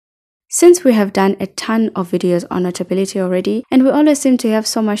Since we have done a ton of videos on Notability already, and we always seem to have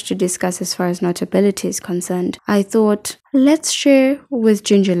so much to discuss as far as Notability is concerned, I thought, let's share with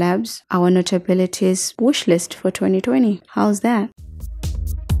Ginger Labs our Notability's wish list for 2020. How's that?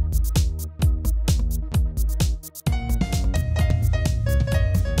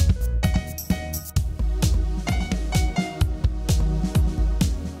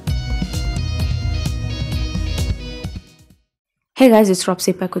 Hey guys, it's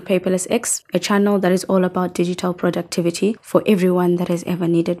Robsy back with Paperless X, a channel that is all about digital productivity for everyone that has ever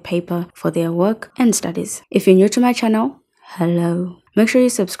needed paper for their work and studies. If you're new to my channel, hello. Make sure you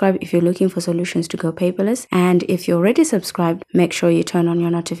subscribe if you're looking for solutions to go paperless, and if you're already subscribed, make sure you turn on your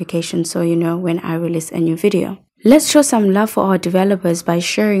notifications so you know when I release a new video. Let's show some love for our developers by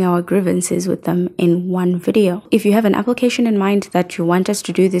sharing our grievances with them in one video. If you have an application in mind that you want us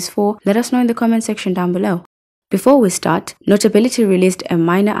to do this for, let us know in the comment section down below. Before we start, Notability released a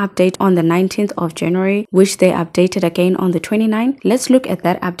minor update on the 19th of January, which they updated again on the 29th. Let's look at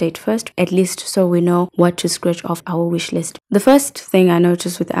that update first, at least so we know what to scratch off our wish list. The first thing I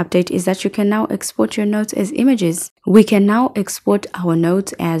noticed with the update is that you can now export your notes as images. We can now export our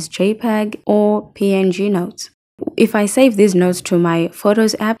notes as JPEG or PNG notes. If I save these notes to my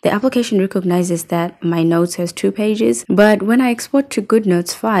Photos app, the application recognizes that my notes has 2 pages, but when I export to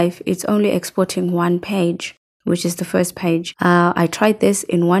GoodNotes 5, it's only exporting 1 page, which is the first page. I tried this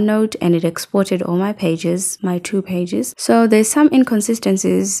in OneNote and it exported all my pages, my 2 pages. So there's some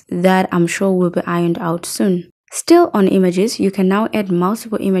inconsistencies that I'm sure will be ironed out soon. Still on images, you can now add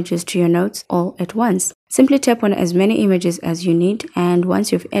multiple images to your notes all at once. Simply tap on as many images as you need, and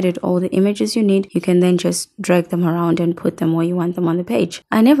once you've added all the images you need, you can then just drag them around and put them where you want them on the page.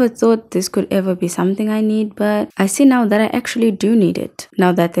 I never thought this could ever be something I need, but I see now that I actually do need it.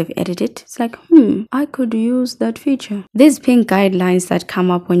 Now that they've added it, it's like, I could use that feature. These pink guidelines that come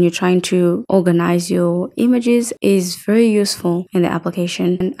up when you're trying to organize your images is very useful in the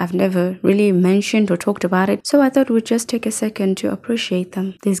application, and I've never really mentioned or talked about it, so I thought we'd just take a second to appreciate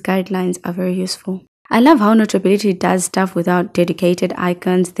them. These guidelines are very useful. I love how Notability does stuff without dedicated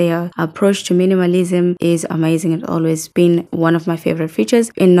icons. Their approach to minimalism is amazing. It's always been one of my favorite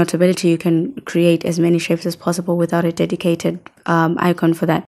features. In Notability, you can create as many shapes as possible without a dedicated icon for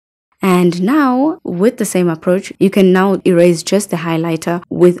that. And now, with the same approach, you can now erase just the highlighter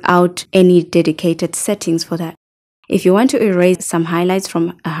without any dedicated settings for that. If you want to erase some highlights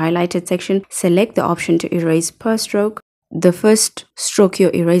from a highlighted section, select the option to erase per stroke. The first stroke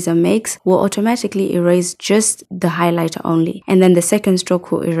your eraser makes will automatically erase just the highlighter only, and then the second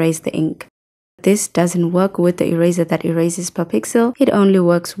stroke will erase the ink. This doesn't work with the eraser that erases per pixel, it only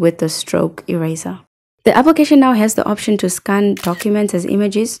works with the stroke eraser. The application now has the option to scan documents as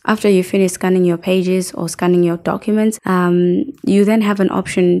images. After you finish scanning your pages or scanning your documents, you then have an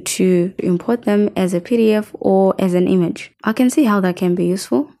option to import them as a PDF or as an image. I can see how that can be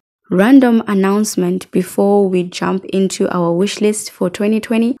useful. Random announcement before we jump into our wish list for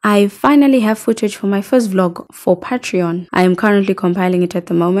 2020. I finally have footage for my first vlog for Patreon. I am currently compiling it at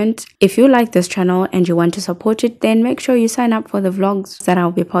the moment. If you like this channel and you want to support it, then make sure you sign up for the vlogs that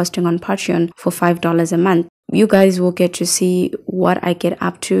I'll be posting on Patreon for $5 a month. You guys will get to see what I get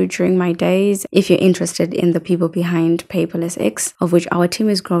up to during my days. If you're interested in the people behind Paperless X, of which our team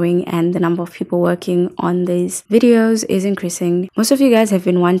is growing and the number of people working on these videos is increasing. Most of you guys have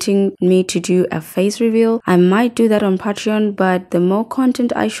been wanting me to do a face reveal. I might do that on Patreon, but the more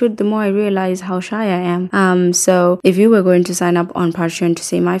content I shoot, the more I realize how shy I am. So if you were going to sign up on Patreon to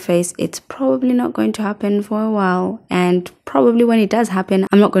see my face, it's probably not going to happen for a while. And probably when it does happen,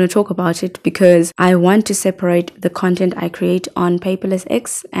 I'm not going to talk about it because I want to separate the content I create on Paperless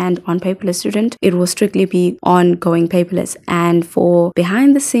X and on Paperless Student. It will strictly be on going paperless, and for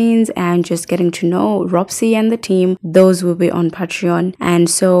behind the scenes and just getting to know Robsy and the team, those will be on Patreon. And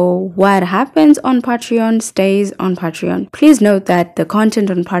so what happens on Patreon stays on Patreon. Please note that the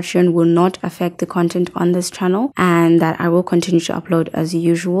content on Patreon will not affect the content on this channel, and that I will continue to upload as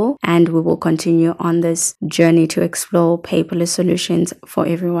usual, and we will continue on this journey to explore paperless solutions for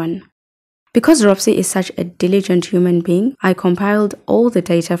everyone. Because Robsy is such a diligent human being, I compiled all the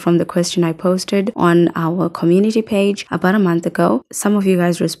data from the question I posted on our community page about a month ago. Some of you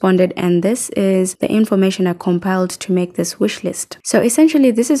guys responded, and this is the information I compiled to make this wish list. So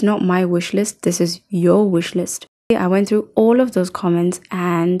essentially, this is not my wish list, this is your wish list. I went through all of those comments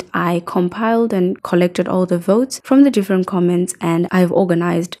and I compiled and collected all the votes from the different comments, and I've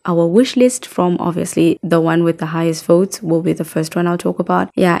organized our wish list from obviously the one with the highest votes will be the first one I'll talk about.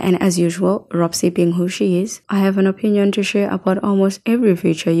 Yeah, and as usual, Robsy being who she is, I have an opinion to share about almost every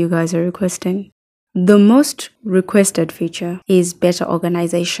feature you guys are requesting. The most requested feature is better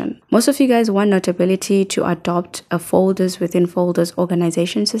organization. Most of you guys want Notability to adopt a folders within folders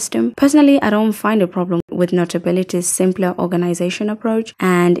organization system. Personally, I don't find a problem with Notability's simpler organization approach,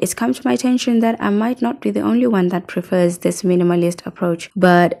 and it's come to my attention that I might not be the only one that prefers this minimalist approach.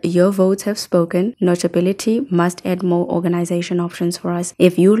 But your votes have spoken. Notability must add more organization options for us.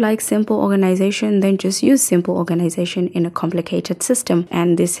 If you like simple organization, then just use simple organization in a complicated system,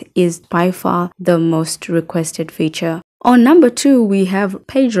 and this is by far the most requested feature. On number 2, we have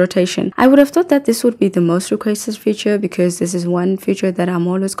page rotation. I would have thought that this would be the most requested feature because this is one feature that I'm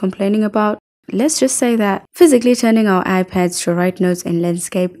always complaining about. Let's just say that physically turning our iPads to write notes in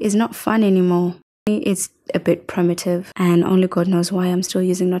landscape is not fun anymore. It's a bit primitive, and only God knows why I'm still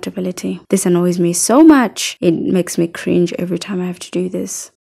using Notability. This annoys me so much. It makes me cringe every time I have to do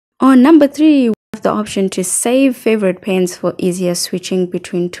this. On number 3, we have the option to save favorite pens for easier switching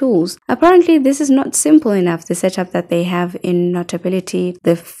between tools. Apparently, this is not simple enough. The setup that they have in Notability,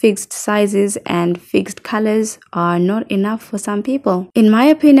 the fixed sizes and fixed colors are not enough for some people. In my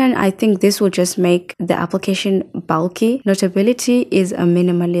opinion, I think this will just make the application bulky. Notability is a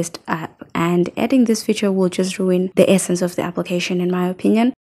minimalist app, and adding this feature will just ruin the essence of the application, in my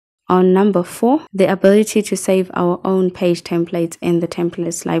opinion. On number 4, the ability to save our own page templates in the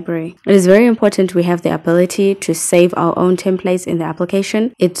templates library. It is very important we have the ability to save our own templates in the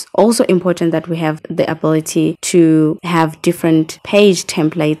application. It's also important that we have the ability to have different page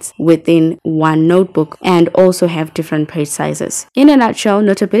templates within one notebook and also have different page sizes. In a nutshell,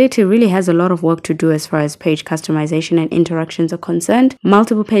 Notability really has a lot of work to do as far as page customization and interactions are concerned.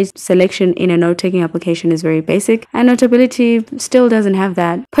 Multiple page selection in a note-taking application is very basic, and Notability still doesn't have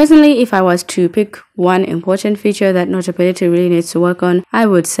that. Personally, if I was to pick one important feature that Notability really needs to work on, I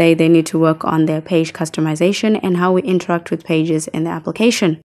would say they need to work on their page customization and how we interact with pages in the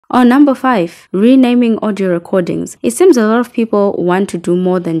application. On number 5, renaming audio recordings. It seems a lot of people want to do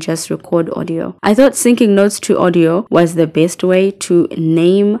more than just record audio. I thought syncing notes to audio was the best way to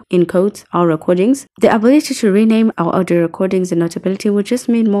name, in quotes, our recordings. The ability to rename our audio recordings in Notability would just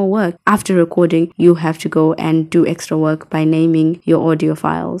mean more work. After recording, you have to go and do extra work by naming your audio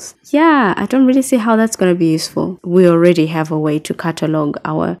files. Yeah, I don't really see how that's going to be useful. We already have a way to catalog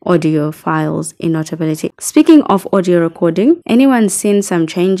our audio files in Notability. Speaking of audio recording, anyone seen some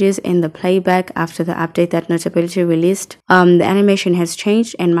changes in the playback after the update that Notability released? The animation has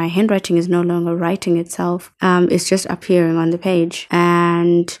changed and my handwriting is no longer writing itself. It's just appearing on the page,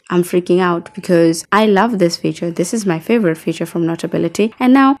 and I'm freaking out because I love this feature. This is my favorite feature from Notability,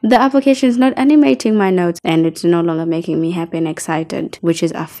 and now the application is not animating my notes and it's no longer making me happy and excited, which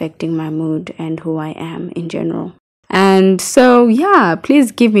is affecting my mood and who I am in general. And so yeah,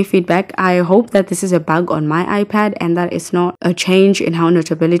 please give me feedback. I hope that this is a bug on my iPad and that it's not a change in how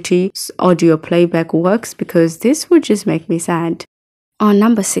Notability's audio playback works, because this would just make me sad. On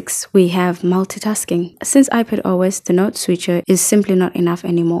number 6, we have multitasking. Since iPadOS, the note switcher is simply not enough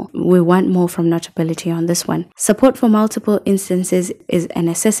anymore. We want more from Notability on this one. Support for multiple instances is a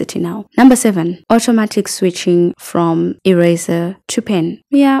necessity now. Number 7, automatic switching from eraser to pen.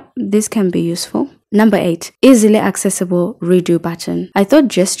 Yeah, this can be useful. Number 8, easily accessible redo button. I thought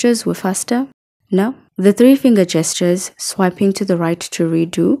gestures were faster. No. The 3-finger gestures, swiping to the right to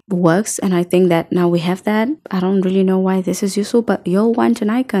redo, works, and I think that now we have that. I don't really know why this is useful, but you'll want an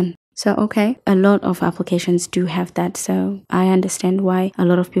icon. So okay, a lot of applications do have that, so I understand why a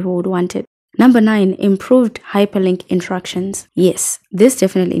lot of people would want it. Number 9, improved hyperlink interactions. Yes, this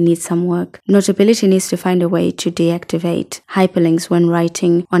definitely needs some work. Notability needs to find a way to deactivate hyperlinks when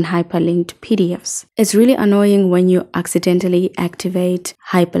writing on hyperlinked PDFs. It's really annoying when you accidentally activate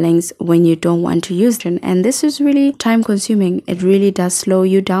hyperlinks when you don't want to use them, and this is really time consuming. It really does slow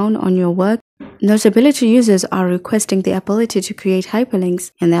you down on your work. Notability users are requesting the ability to create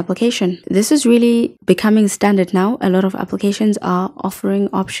hyperlinks in the application. This is really becoming standard now. A lot of applications are offering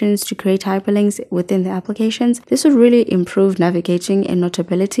options to create hyperlinks within the applications. This would really improve navigating in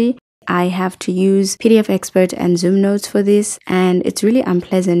Notability. I have to use PDF Expert and Zoom Notes for this, and it's really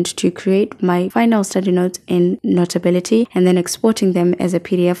unpleasant to create my final study notes in Notability and then exporting them as a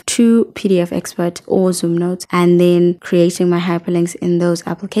PDF to PDF Expert or Zoom Notes and then creating my hyperlinks in those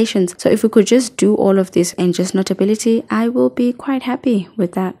applications. So if we could just do all of this in just Notability, I will be quite happy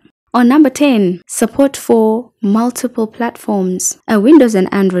with that. On number 10, support for multiple platforms. A Windows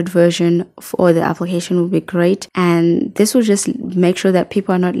and Android version for the application would be great, and this will just make sure that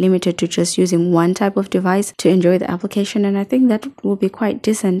people are not limited to just using one type of device to enjoy the application, and I think that will be quite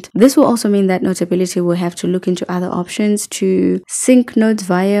decent. This will also mean that Notability will have to look into other options to sync notes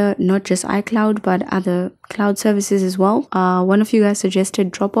via not just iCloud but other cloud services as well. One of you guys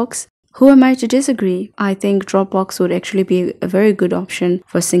suggested Dropbox. Who am I to disagree? I think Dropbox would actually be a very good option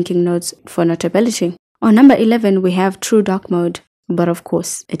for syncing notes for Notability. On number 11, we have True Dark Mode, but of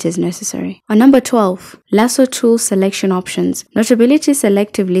course, it is necessary. On number 12, Lasso Tool Selection Options. Notability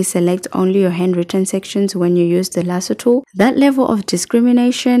selectively selects only your handwritten sections when you use the Lasso tool. That level of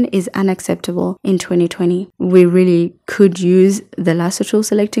discrimination is unacceptable in 2020. We really could use the Lasso tool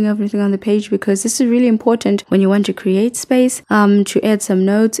selecting everything on the page, because this is really important when you want to create space, to add some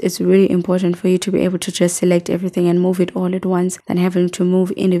notes. It's really important for you to be able to just select everything and move it all at once than having to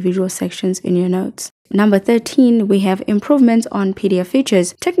move individual sections in your notes. Number 13, we have improvements on PDF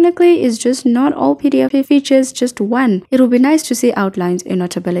features. Technically, it's just not all PDF features, just one. It will be nice to see outlines in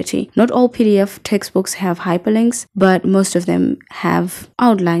Notability. Not all PDF textbooks have hyperlinks, but most of them have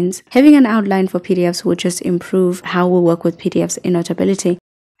outlines. Having an outline for PDFs will just improve how we work with PDFs in Notability.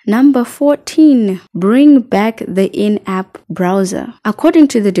 Number 14, bring back the in-app browser. According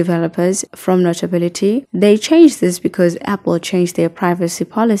to the developers from Notability, they changed this because Apple changed their privacy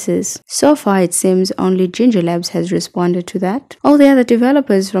policies. So far, it seems only Ginger Labs has responded to that. All the other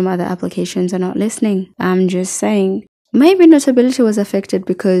developers from other applications are not listening. I'm just saying. Maybe Notability was affected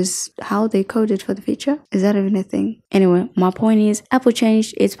because how they coded for the feature? Is that even a thing? Anyway, my point is Apple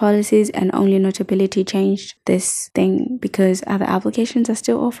changed its policies and only Notability changed this thing because other applications are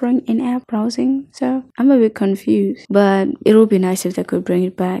still offering in-app browsing. So I'm a bit confused, but it would be nice if they could bring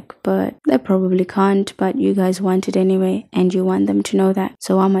it back, but they probably can't. But you guys want it anyway, and you want them to know that.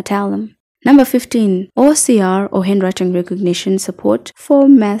 So I'ma tell them. Number 15, OCR or handwriting recognition support for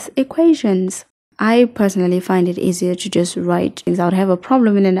math equations. I personally find it easier to just write things. I would have a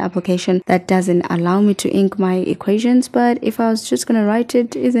problem in an application that doesn't allow me to ink my equations, but if I was just gonna write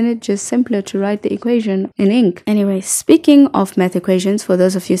it, isn't it just simpler to write the equation in ink? Anyway, speaking of math equations, for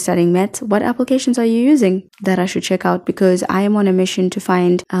those of you studying maths, what applications are you using that I should check out? Because I am on a mission to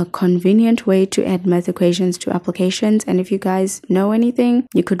find a convenient way to add math equations to applications, and if you guys know anything,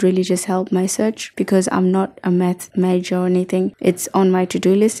 you could really just help my search, because I'm not a math major or anything. It's on my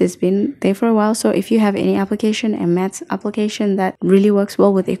to-do list. It's been there for a while, so if you have any application, a maths application that really works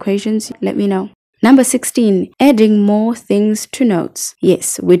well with equations, let me know. Number 16, adding more things to notes.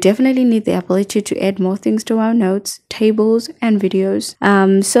 Yes, we definitely need the ability to add more things to our notes, tables, and videos.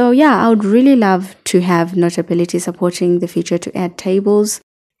 So yeah, I would really love to have Notability supporting the feature to add tables.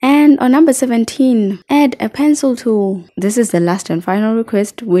 And on number 17, add a pencil tool. This is the last and final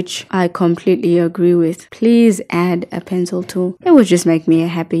request, which I completely agree with. Please add a pencil tool. It would just make me a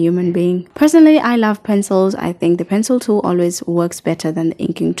happy human being. Personally, I love pencils. I think the pencil tool always works better than the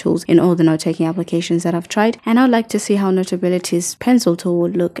inking tools in all the note-taking applications that I've tried. And I'd like to see how Notability's pencil tool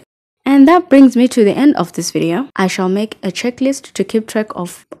would look. And that brings me to the end of this video. I shall make a checklist to keep track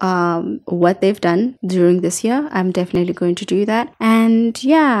of what they've done during this year. I'm definitely going to do that. And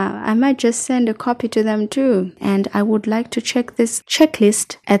yeah, I might just send a copy to them too. And I would like to check this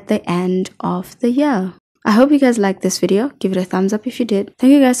checklist at the end of the year. I hope you guys liked this video. Give it a thumbs up if you did.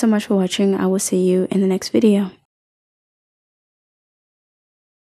 Thank you guys so much for watching. I will see you in the next video.